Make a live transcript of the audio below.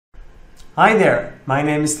Hi there, my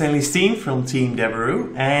name is Stanley Steen from Team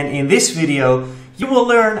Deberoo, and in this video you will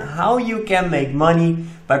learn how you can make money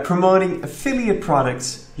by promoting affiliate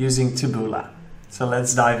products using Taboola. So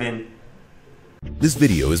let's dive in. This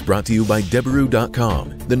video is brought to you by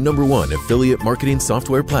Deberoo.com, the #1 affiliate marketing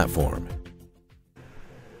software platform.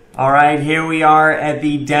 Alright, here we are at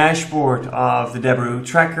the dashboard of the Deberoo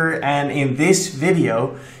tracker, and in this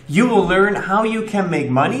video you will learn how you can make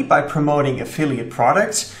money by promoting affiliate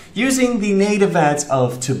products using the native ads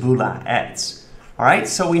of Taboola ads. Alright,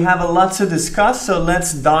 so we have a lot to discuss, so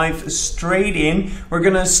let's dive straight in. We're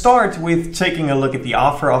going to start with taking a look at the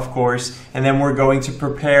offer, of course, and then we're going to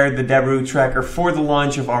prepare the Deberoo tracker for the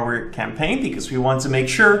launch of our campaign, because we want to make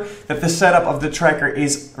sure that the setup of the tracker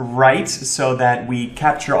is right so that we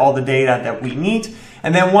capture all the data that we need.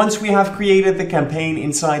 And then once we have created the campaign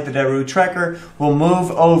inside the Deberoo tracker, we'll move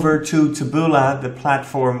over to Taboola, the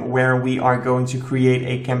platform where we are going to create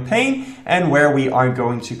a campaign and where we are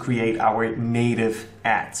going to create our native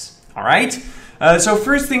ads. All right. So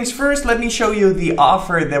first things first, let me show you the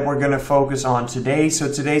offer that we're going to focus on today.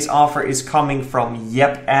 So today's offer is coming from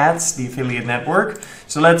Yep Ads, the affiliate network.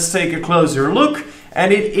 So let's take a closer look.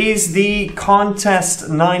 And it is the Contest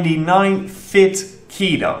 99 Fit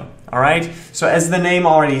Keto. Alright, so as the name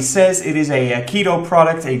already says, it is a keto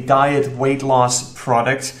product, a diet weight loss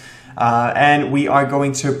product. And we are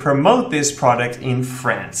going to promote this product in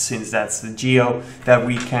France, since that's the geo that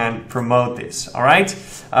we can promote this. Alright,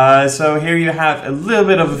 so here you have a little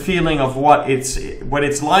bit of a feeling of what it's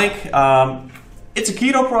like. It's a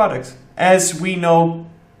keto product. As we know,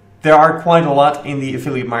 there are quite a lot in the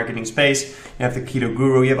affiliate marketing space. You have the Keto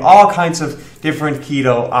Guru, you have all kinds of different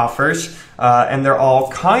keto offers, and they're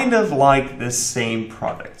all kind of like the same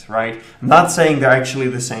product, right? I'm not saying they're actually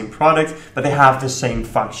the same product, but they have the same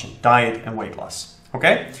function, diet and weight loss,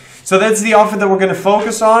 okay? So that's the offer that we're going to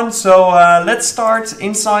focus on. So let's start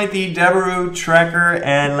inside the Deberoo tracker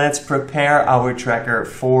and let's prepare our tracker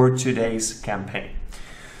for today's campaign.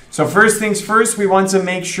 So first things first, we want to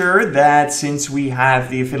make sure that since we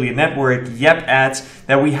have the affiliate network Yep Ads,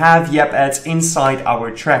 that we have Yep Ads inside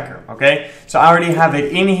our tracker, okay? So I already have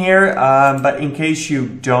it in here, but in case you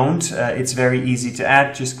don't, it's very easy to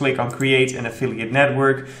add. Just click on Create an Affiliate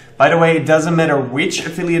Network. By the way, it doesn't matter which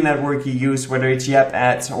affiliate network you use, whether it's Yep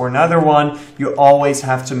Ads or another one, you always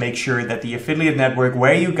have to make sure that the affiliate network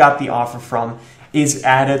where you got the offer from is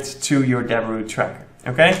added to your Deberoo tracker.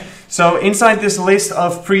 Okay, so inside this list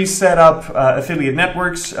of pre-set up affiliate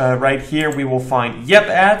networks, right here we will find Yep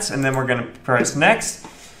Ads, and then we're going to press next.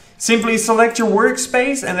 Simply select your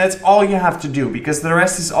workspace, and that's all you have to do because the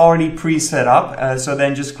rest is already pre-set up. So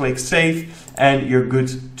then just click Save and you're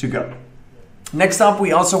good to go. Next up,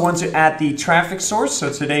 we also want to add the traffic source.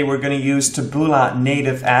 So today we're going to use Taboola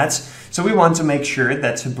native ads. So we want to make sure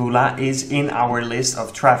that Taboola is in our list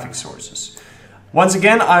of traffic sources. Once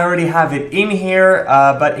again, I already have it in here,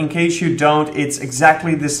 but in case you don't, it's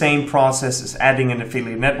exactly the same process as adding an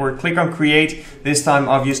affiliate network. Click on Create. This time,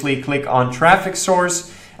 obviously, click on Traffic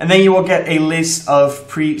Source, and then you will get a list of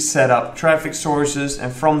pre-set up traffic sources.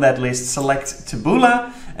 And from that list, select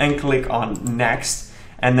Taboola and click on Next.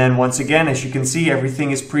 And then once again, as you can see,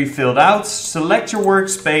 everything is pre-filled out. Select your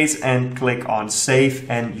workspace and click on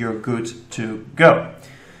Save, and you're good to go.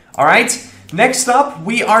 All right. Next up,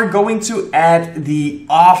 we are going to add the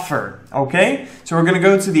offer, okay? So we're going to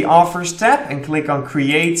go to the Offers tab and click on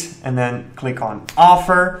Create and then click on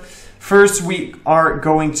Offer. First, we are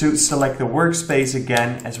going to select the workspace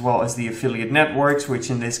again, as well as the affiliate networks, which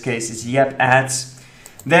in this case is Yep Ads.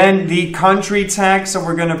 Then the country tag, so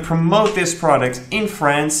we're going to promote this product in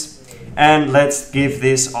France. And let's give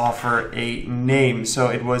this offer a name. So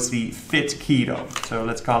it was the Fit Keto. So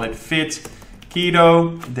let's call it Fit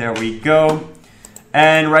Keto, there we go.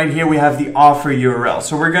 And right here we have the offer URL.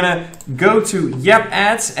 So we're gonna go to Yep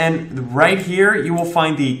Ads, and right here you will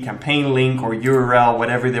find the campaign link or URL,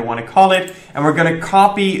 whatever they want to call it. And we're gonna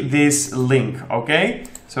copy this link, okay?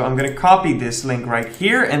 So I'm gonna copy this link right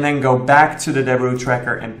here and then go back to the Deberoo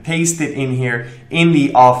tracker and paste it in here in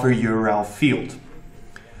the offer URL field.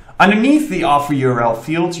 Underneath the offer URL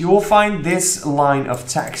field, you will find this line of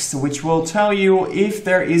text, which will tell you if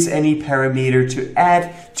there is any parameter to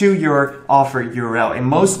add to your offer URL. In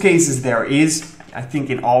most cases there is. I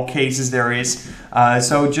think in all cases there is.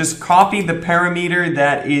 So just copy the parameter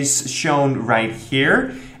that is shown right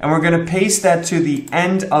here. And we're going to paste that to the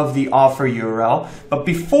end of the offer URL. But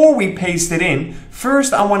before we paste it in,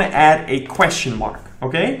 first I want to add a question mark.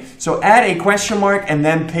 Okay, so add a question mark and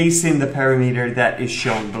then paste in the parameter that is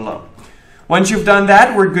shown below. Once you've done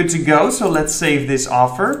that, we're good to go. So let's save this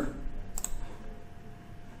offer.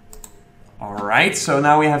 All Alright, so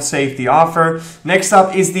now we have saved the offer. Next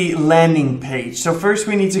up is the landing page. So first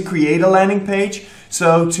we need to create a landing page.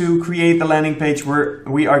 So to create the landing page,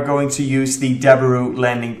 we are going to use the Deberoo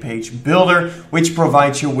landing page builder, which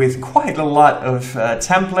provides you with quite a lot of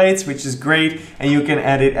templates, which is great. And you can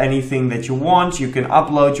edit anything that you want. You can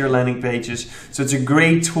upload your landing pages. So it's a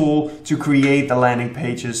great tool to create the landing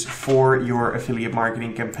pages for your affiliate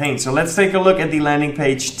marketing campaign. So let's take a look at the landing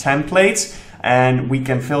page templates. And we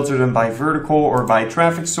can filter them by vertical or by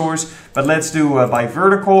traffic source. But let's do by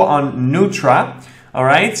vertical on Nutra. All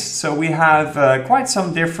right, so we have quite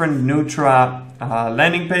some different Nutra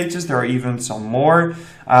landing pages. There are even some more.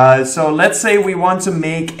 So let's say we want to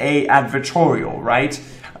make a advertorial, right?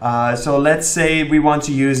 So let's say we want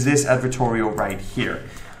to use this advertorial right here.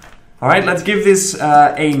 All right, let's give this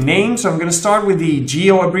a name. So I'm going to start with the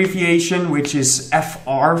geo abbreviation, which is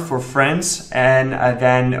FR for friends. And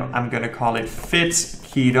then I'm going to call it Fit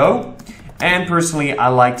Keto. And personally, I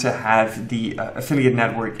like to have the affiliate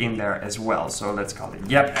network in there as well. So let's call it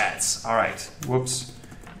Yep Ads. All right. Whoops.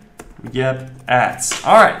 Yep Ads.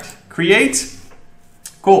 All right. Create.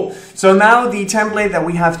 Cool. So now the template that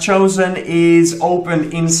we have chosen is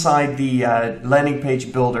open inside the landing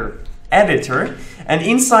page builder editor. And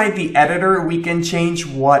inside the editor, we can change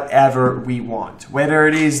whatever we want. Whether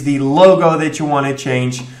it is the logo that you want to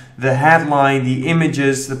change, the headline, the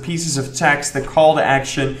images, the pieces of text, the call to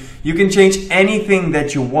action. You can change anything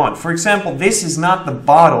that you want. For example, this is not the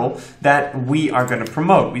bottle that we are going to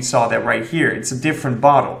promote. We saw that right here. It's a different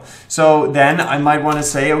bottle. So then I might want to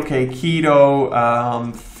say, okay,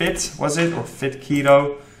 keto fit, was it? Or fit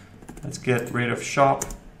keto. Let's get rid of shop.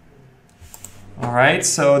 All right,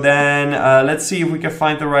 so then let's see if we can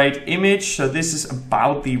find the right image. So this is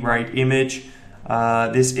about the right image.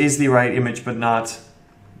 This is the right image, but not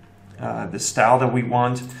the style that we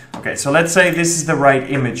want. Okay, so let's say this is the right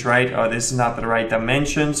image, right? Oh, this is not the right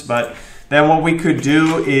dimensions, but then what we could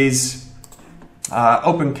do is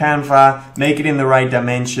open Canva, make it in the right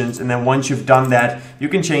dimensions, and then once you've done that, you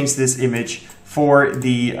can change this image for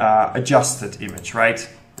the adjusted image, right?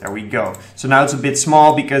 There we go. So now it's a bit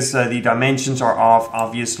small because the dimensions are off,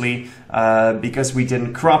 obviously, because we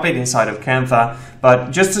didn't crop it inside of Canva. But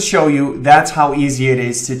just to show you, that's how easy it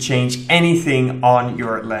is to change anything on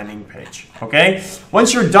your landing page. Okay?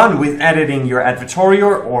 Once you're done with editing your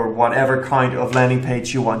advertorial or whatever kind of landing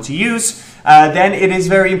page you want to use, then it is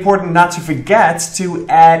very important not to forget to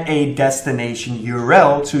add a destination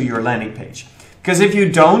URL to your landing page. Because if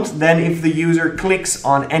you don't, then if the user clicks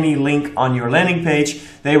on any link on your landing page,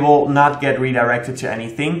 they will not get redirected to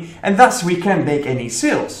anything. And thus we can't make any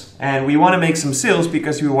sales. And we want to make some sales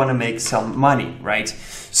because we want to make some money, right?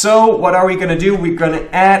 So what are we going to do? We're going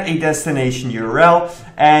to add a destination URL,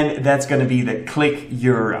 and that's going to be the click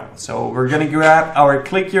URL. So we're going to grab our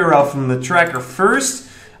click URL from the tracker first.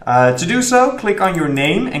 To do so, click on your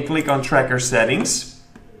name and click on tracker settings.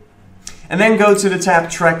 And then go to the tab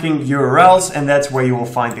tracking URLs, and that's where you will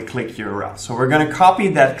find the click URL. So we're going to copy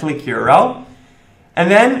that click URL, and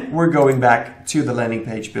then we're going back to the landing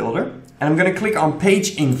page builder, and I'm going to click on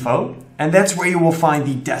page info, and that's where you will find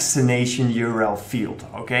the destination URL field,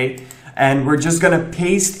 okay? And we're just going to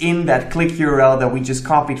paste in that click URL that we just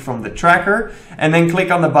copied from the tracker, and then click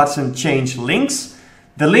on the button change links.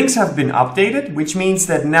 The links have been updated, which means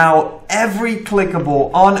that now every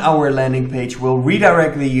clickable on our landing page will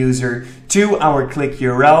redirect the user to our click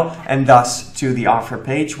URL and thus to the offer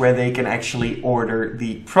page where they can actually order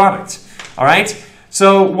the product. All right.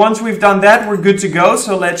 So once we've done that, we're good to go.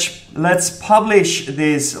 So let's publish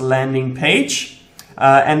this landing page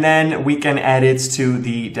and then we can add it to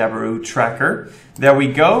the Deberoo tracker. There we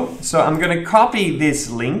go. So I'm going to copy this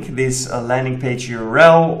link, this landing page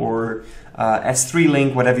URL or S3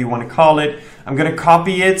 link, whatever you want to call it. I'm going to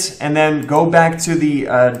copy it and then go back to the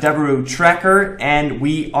Deberoo tracker, and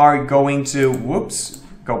we are going to,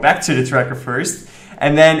 go back to the tracker first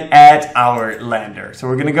and then add our lander. So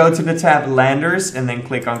we're going to go to the tab landers and then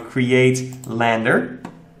click on create lander.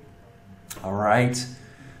 All right.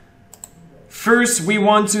 First, we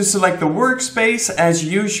want to select the workspace as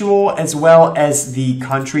usual, as well as the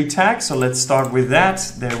country tag. So let's start with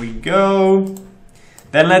that. There we go.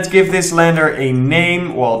 Then let's give this lander a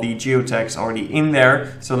name. Well, the geotag's already in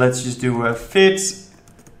there. So let's just do a fit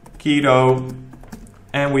keto.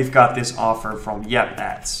 And we've got this offer from Yep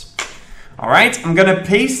Ads. All right, I'm going to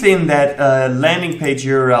paste in that landing page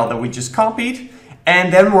URL that we just copied.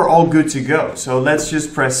 And then we're all good to go. So let's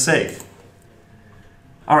just press save.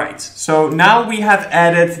 Alright, so now we have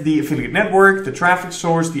added the affiliate network, the traffic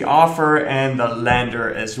source, the offer, and the lander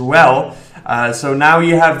as well. So now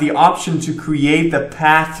you have the option to create the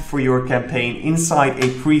path for your campaign inside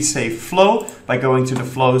a pre-saved flow by going to the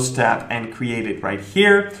Flows tab and create it right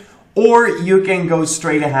here. Or you can go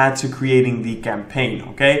straight ahead to creating the campaign,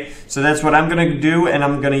 okay? So that's what I'm gonna do, and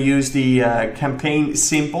I'm gonna use the campaign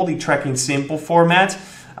simple, the tracking simple format.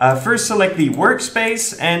 First select the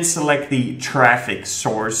workspace and select the traffic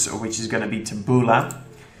source, which is gonna be Taboola.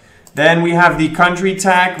 Then we have the country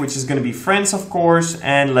tag, which is gonna be France, of course,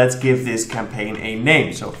 and let's give this campaign a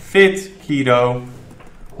name. So fit keto.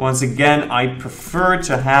 Once again, I prefer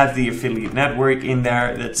to have the affiliate network in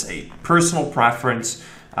there. That's a personal preference.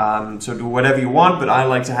 So do whatever you want, but I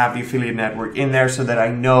like to have the affiliate network in there so that I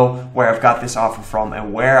know where I've got this offer from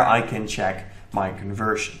and where I can check my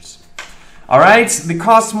conversions. All right, the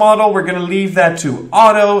cost model, we're gonna leave that to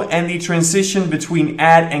auto, and the transition between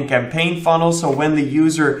ad and campaign funnel. So when the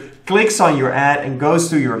user clicks on your ad and goes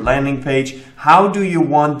to your landing page, how do you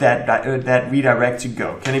want that redirect to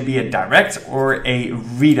go? Can it be a direct or a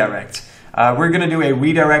redirect? We're gonna do a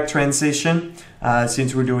redirect transition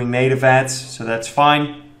since we're doing native ads, so that's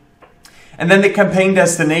fine. And then the campaign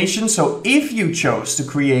destination. So if you chose to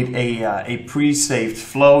create a pre-saved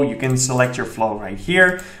flow, you can select your flow right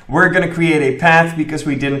here. We're going to create a path because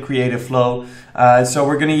we didn't create a flow. So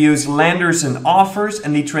we're going to use landers and offers,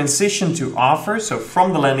 and the transition to offers. So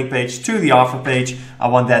from the landing page to the offer page, I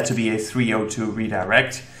want that to be a 302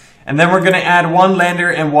 redirect. And then we're going to add one lander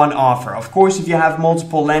and one offer. Of course, if you have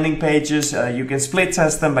multiple landing pages, you can split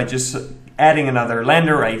test them by just adding another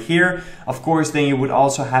lander right here. Of course, then you would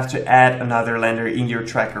also have to add another lander in your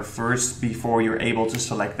tracker first before you're able to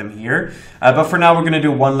select them here. But for now, we're going to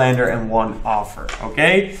do one lander and one offer.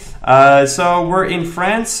 Okay, so we're in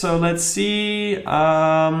France. So let's see.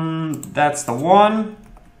 That's the one.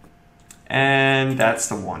 And that's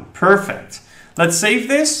the one. Perfect. Let's save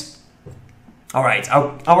this. All right,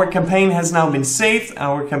 our campaign has now been saved.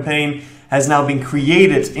 Our campaign has now been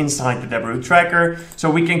created inside the Deberoo tracker. So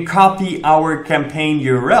we can copy our campaign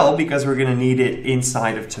URL because we're gonna need it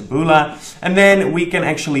inside of Taboola. And then we can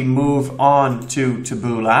actually move on to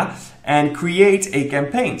Taboola and create a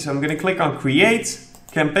campaign. So I'm gonna click on Create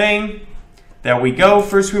Campaign. There we go.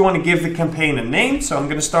 First, we wanna give the campaign a name. So I'm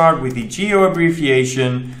gonna start with the geo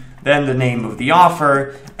abbreviation, then the name of the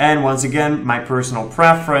offer, and once again, my personal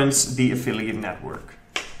preference, the affiliate network.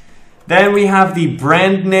 Then we have the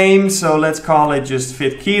brand name, so let's call it just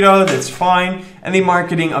Fit Keto, that's fine. And the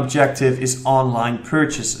marketing objective is online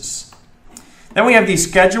purchases. Then we have the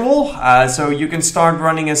schedule, so you can start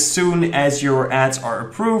running as soon as your ads are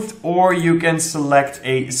approved, or you can select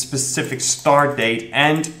a specific start date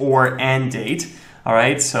and or end date. All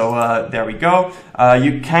right, so there we go.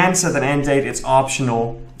 You can set an end date, it's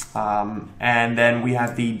optional. And then we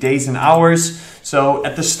have the days and hours. So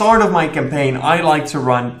at the start of my campaign, I like to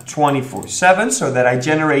run 24/7 so that I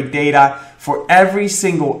generate data for every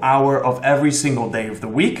single hour of every single day of the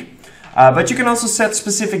week. But you can also set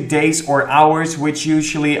specific days or hours, which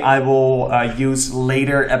usually I will use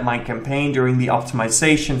later at my campaign during the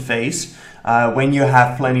optimization phase. When you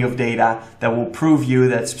have plenty of data that will prove you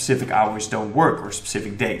that specific hours don't work or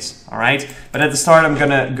specific days. All right. But at the start, I'm going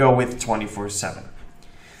to go with 24/7.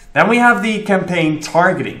 Then we have the campaign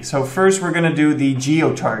targeting. So first we're going to do the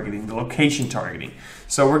geo targeting, the location targeting.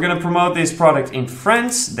 So we're going to promote this product in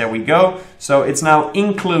France. There we go. So it's now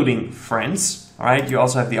including France. All right. You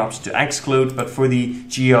also have the option to exclude, but for the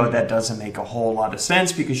geo, that doesn't make a whole lot of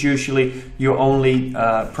sense because usually you only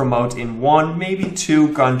promote in one, maybe two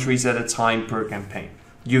countries at a time per campaign,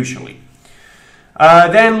 usually.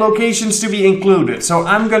 Then locations to be included. So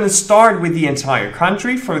I'm going to start with the entire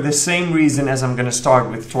country for the same reason as I'm going to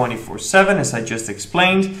start with 24/7 as I just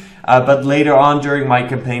explained. But later on during my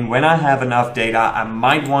campaign, when I have enough data, I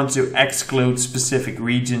might want to exclude specific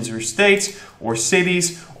regions or states or cities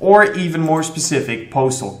or even more specific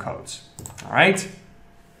postal codes. All right.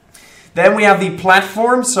 Then we have the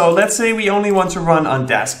platform. So let's say we only want to run on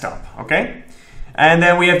desktop. Okay. And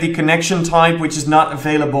then we have the connection type, which is not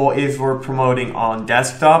available if we're promoting on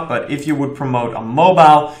desktop. But if you would promote on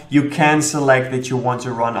mobile, you can select that you want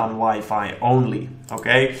to run on Wi-Fi only.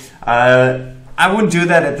 Okay. I wouldn't do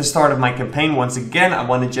that at the start of my campaign. Once again, I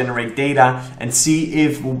want to generate data and see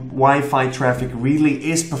if Wi-Fi traffic really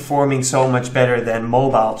is performing so much better than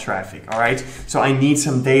mobile traffic. All right. So I need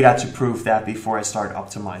some data to prove that before I start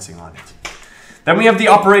optimizing on it. Then we have the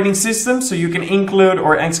operating system, so you can include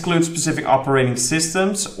or exclude specific operating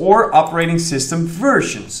systems or operating system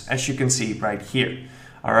versions, as you can see right here.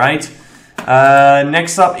 All right.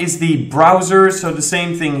 Next up is the browser. So the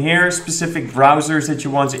same thing here, specific browsers that you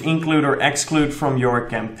want to include or exclude from your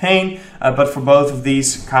campaign. But for both of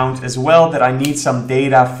these count as well that I need some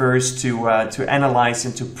data first to analyze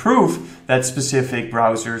and to prove that specific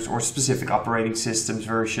browsers or specific operating systems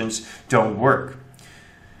versions don't work.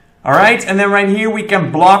 All right, and then right here we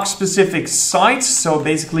can block specific sites. So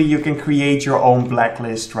basically you can create your own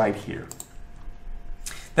blacklist right here.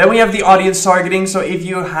 Then we have the audience targeting. So if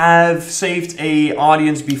you have saved a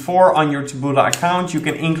audience before on your Taboola account, you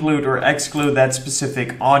can include or exclude that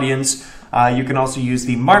specific audience. You can also use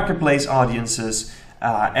the marketplace audiences,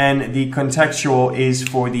 and the contextual is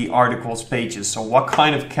for the articles pages. So what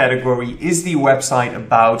kind of category is the website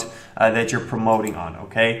about that you're promoting on,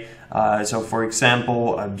 okay? So for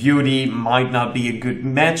example, beauty might not be a good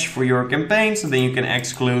match for your campaign, so then you can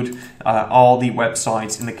exclude all the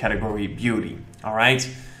websites in the category beauty. All right,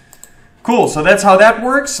 cool. So that's how that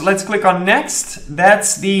works. Let's click on next.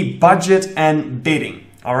 That's the budget and bidding.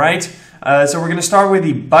 All right, so we're going to start with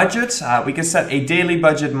the budget. We can set a daily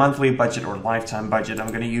budget, monthly budget, or lifetime budget. I'm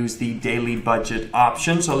going to use the daily budget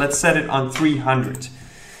option. So let's set it on 300.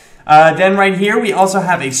 Then right here we also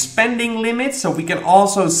have a spending limit, so we can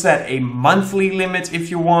also set a monthly limit if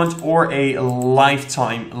you want, or a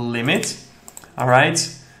lifetime limit. All right,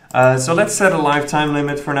 so let's set a lifetime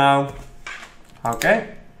limit for now.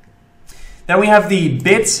 Okay. Then we have the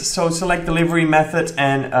bids, so select delivery method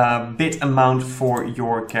and bid amount for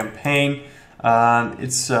your campaign.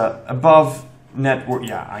 It's above net worth.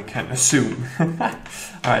 Yeah, I can assume. All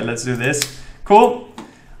right, let's do this. Cool.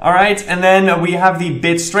 All right, and then we have the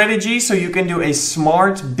bid strategy. So you can do a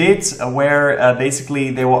smart bid where basically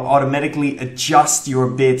they will automatically adjust your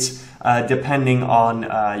bids depending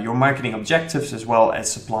on your marketing objectives as well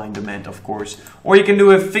as supply and demand, of course. Or you can do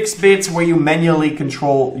a fixed bid where you manually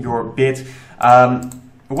control your bid.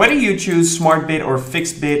 Whether you choose smart bid or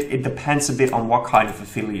fixed bid, it depends a bit on what kind of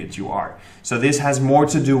affiliate you are. So this has more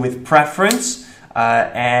to do with preference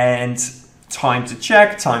and time to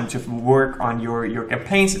check, time to work on your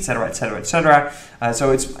campaigns, etc., etc., etc.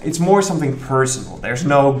 So it's more something personal. There's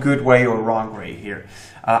no good way or wrong way here.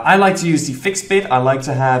 I like to use the fixed bid. I like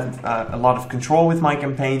to have a lot of control with my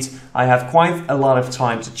campaigns. I have quite a lot of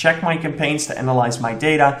time to check my campaigns, to analyze my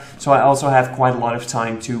data. So I also have quite a lot of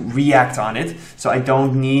time to react on it. So I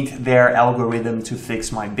don't need their algorithm to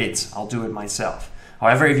fix my bids. I'll do it myself.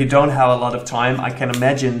 However, if you don't have a lot of time, I can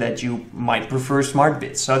imagine that you might prefer smart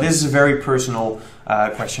bids. So this is a very personal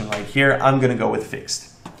question right here. I'm going to go with fixed.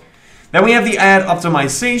 Then we have the ad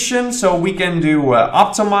optimization. So we can do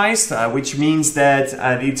optimized, which means that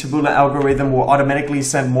the Taboola algorithm will automatically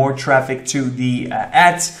send more traffic to the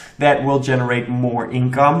ads that will generate more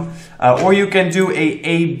income. Or you can do a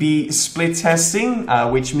A/B split testing,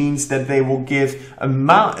 which means that they will give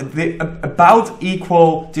about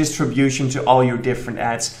equal distribution to all your different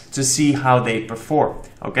ads to see how they perform.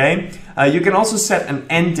 Okay. You can also set an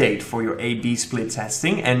end date for your A/B split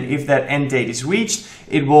testing, and if that end date is reached,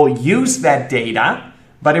 it will use that data,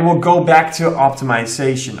 but it will go back to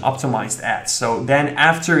optimized ads. So then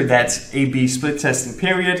after that A/B split testing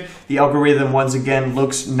period, the algorithm once again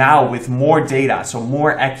looks now with more data, so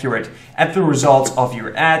more accurate at the results of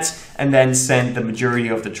your ads, and then send the majority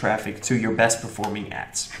of the traffic to your best performing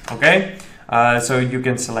ads. Okay, so you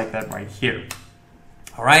can select that right here.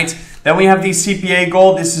 All right, then we have the CPA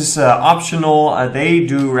goal. This is optional. They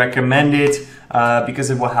do recommend it because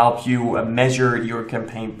it will help you measure your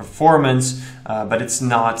campaign performance, but it's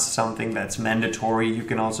not something that's mandatory. You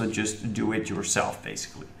can also just do it yourself,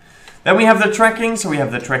 basically. Then we have the tracking. So we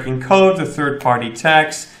have the tracking code, the third-party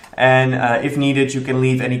tags, and if needed, you can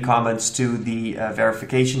leave any comments to the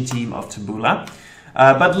verification team of Taboola.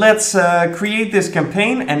 But let's create this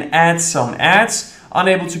campaign and add some ads.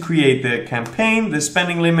 Unable to create the campaign. The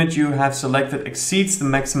spending limit you have selected exceeds the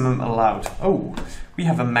maximum allowed. Oh, we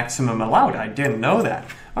have a maximum allowed. I didn't know that.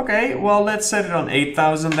 Okay, well, let's set it on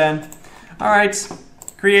 8,000 then. All right,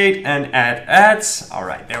 create and add ads. All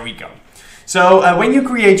right, there we go. So when you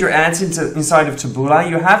create your ads inside of Taboola,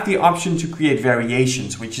 you have the option to create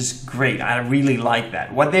variations, which is great. I really like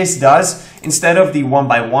that. What this does, instead of the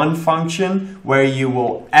one-by-one function, where you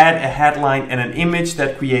will add a headline and an image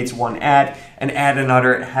that creates one ad, and add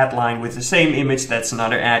another headline with the same image, that's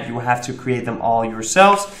another ad, you have to create them all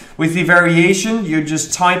yourselves. With the variation, you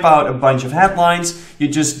just type out a bunch of headlines, you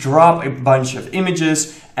just drop a bunch of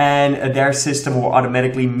images, and their system will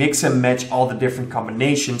automatically mix and match all the different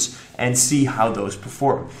combinations and see how those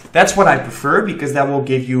perform. That's what I prefer, because that will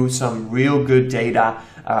give you some real good data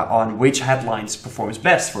on which headlines performs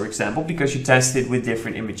best, for example, because you test it with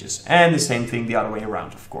different images. And the same thing the other way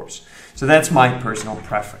around, of course. So that's my personal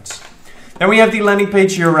preference. Then we have the landing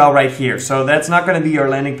page URL right here. So that's not going to be your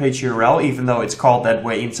landing page URL, even though it's called that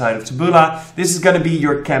way inside of Taboola. This is going to be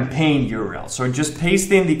your campaign URL. So just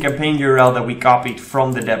paste in the campaign URL that we copied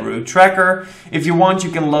from the Deberoo tracker. If you want, you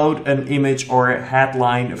can load an image or a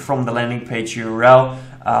headline from the landing page URL.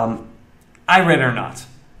 I rather not.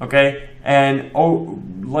 Okay, and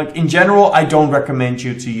like in general, I don't recommend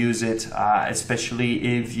you to use it, especially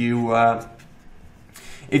if you're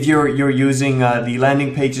using the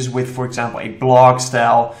landing pages with, for example, a blog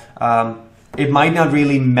style. It might not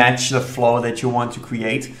really match the flow that you want to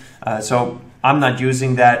create. So I'm not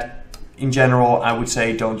using that. In general, I would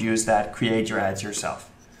say don't use that. Create your ads yourself.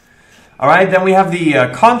 All right, then we have the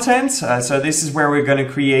content. So this is where we're going to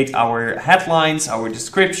create our headlines, our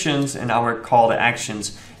descriptions, and our call to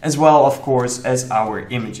actions, as well, of course, as our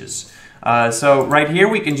images. So right here,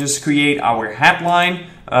 we can just create our headline.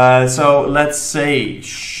 So let's say,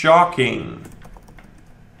 shocking.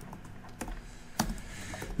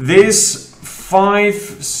 This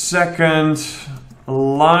 5-second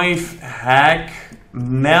life hack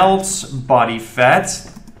melts body fat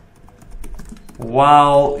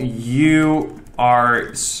while you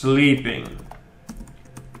are sleeping.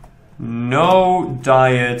 No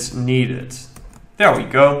diet needed. There we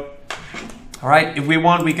go. All right, if we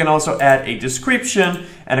want, we can also add a description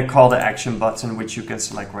and a call to action button, which you can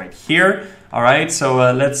select right here. All right,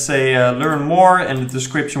 so let's say learn more, and the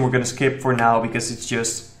description we're going to skip for now because it's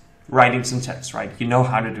just writing some text, right? You know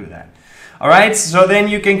how to do that. All right, so then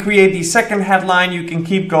you can create the second headline. You can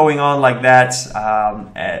keep going on like that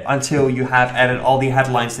until you have added all the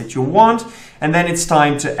headlines that you want. And then it's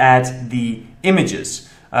time to add the images.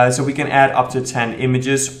 So we can add up to 10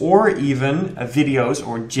 images or even videos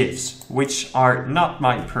or GIFs, which are not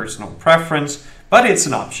my personal preference, but it's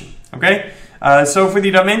an option, okay? So for the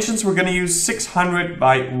dimensions, we're gonna use 600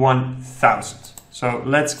 by 1000. So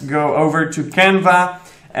let's go over to Canva.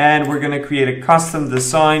 And we're going to create a custom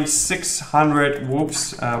design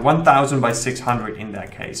 1000 by 600 in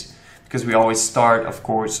that case, because we always start, of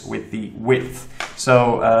course, with the width.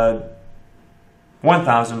 So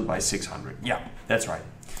 1000 by 600. Yeah, that's right.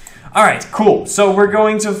 All right, cool. So we're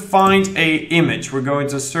going to find a image. We're going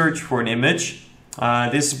to search for an image.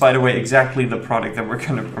 This is, by the way, exactly the product that we're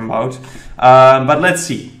going to promote. But let's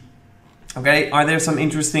see. Okay, are there some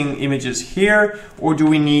interesting images here, or do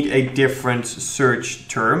we need a different search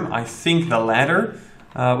term? I think the latter.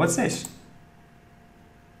 What's this?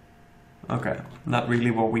 Okay, not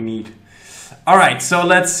really what we need. All right, so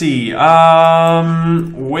let's see.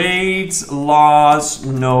 Weight loss,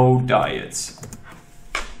 no diet.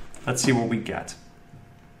 Let's see what we get.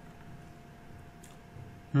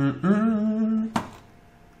 All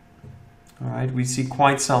right, we see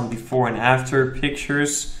quite some before and after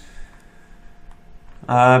pictures.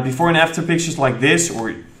 Before and after pictures like this,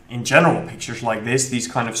 or in general pictures like this, these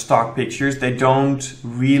kind of stock pictures, they don't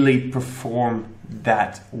really perform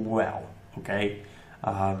that well, okay?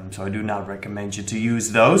 So I do not recommend you to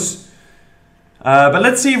use those. But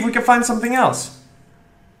let's see if we can find something else.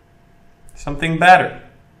 Something better.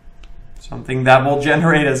 Something that will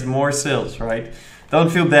generate us more sales, right? Don't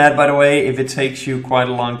feel bad, by the way, if it takes you quite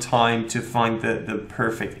a long time to find the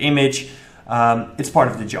perfect image. It's part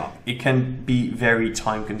of the job. It can be very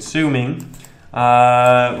time consuming.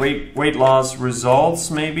 Weight loss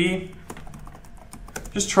results, maybe.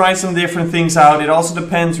 Just try some different things out. It also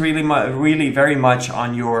depends really very much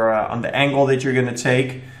on your on the angle that you're going to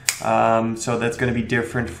take. So that's going to be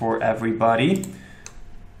different for everybody.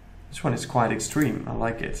 This one is quite extreme. I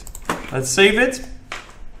like it. Let's save it.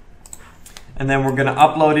 And then we're going to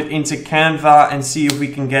upload it into Canva and see if we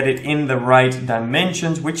can get it in the right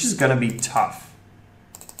dimensions, which is going to be tough.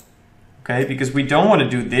 Okay, because we don't want to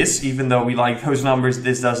do this, even though we like those numbers,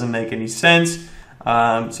 this doesn't make any sense.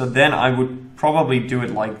 So then I would probably do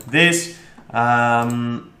it like this.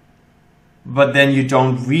 But then you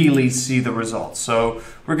don't really see the results. So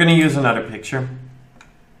we're going to use another picture.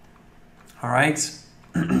 All right.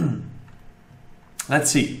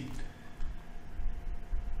 Let's see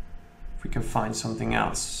if we can find something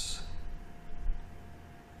else.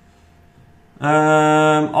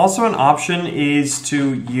 Also an option is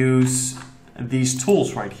to use these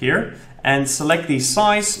tools right here and select the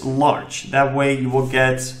size large. That way you will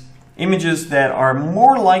get images that are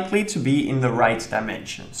more likely to be in the right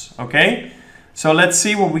dimensions. Okay, so let's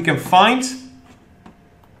see what we can find.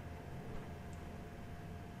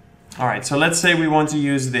 All right, so let's say we want to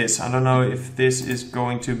use this. I don't know if this is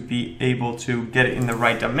going to be able to get it in the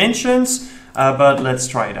right dimensions, but let's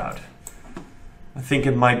try it out. I think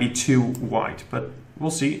it might be too wide, but we'll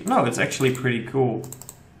see. No, it's actually pretty cool.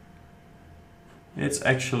 It's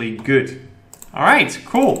actually good. All right,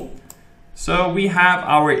 cool. So we have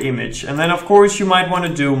our image, and then of course you might want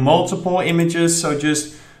to do multiple images. So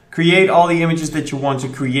just create all the images that you want to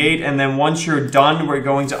create, and then once you're done, we're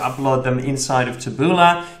going to upload them inside of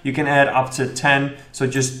Taboola. You can add up to 10, so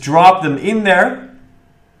just drop them in there.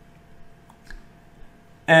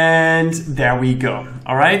 And there we go.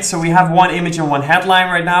 All right, so we have one image and one headline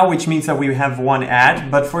right now, which means that we have one ad.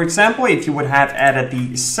 But for example, if you would have added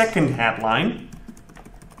the second headline,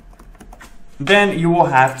 then you will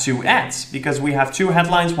have 2 ads, because we have 2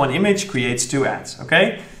 headlines, 1 image creates 2 ads.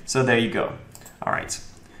 Okay, so there you go. All right,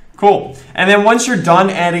 cool. And then once you're done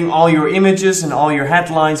adding all your images and all your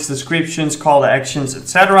headlines, descriptions, call to actions,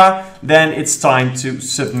 etc., then it's time to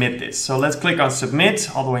submit this. So let's click on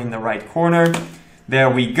submit all the way in the right corner.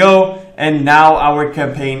 There we go, and now our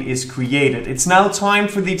campaign is created. It's now time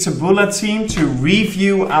for the Taboola team to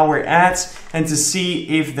review our ads and to see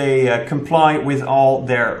if they comply with all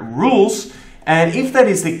their rules. And if that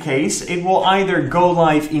is the case, it will either go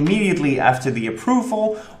live immediately after the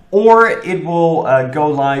approval, or it will go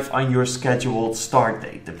live on your scheduled start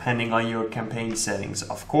date, depending on your campaign settings,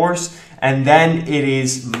 of course. And then it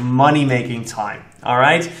is money-making time. All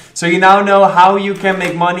right, so you now know how you can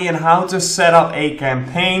make money and how to set up a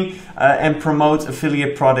campaign and promote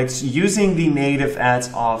affiliate products using the native ads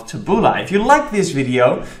of Taboola. If you like this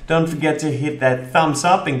video, don't forget to hit that thumbs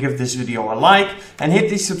up and give this video a like, and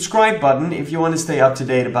hit the subscribe button if you want to stay up to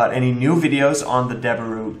date about any new videos on the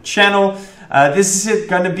Deberoo channel. This is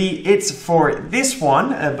gonna be it for this one,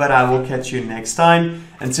 but I will catch you next time.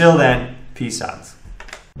 Until then, peace out.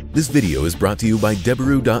 This video is brought to you by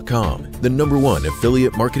Deberoo.com, the #1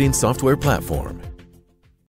 affiliate marketing software platform.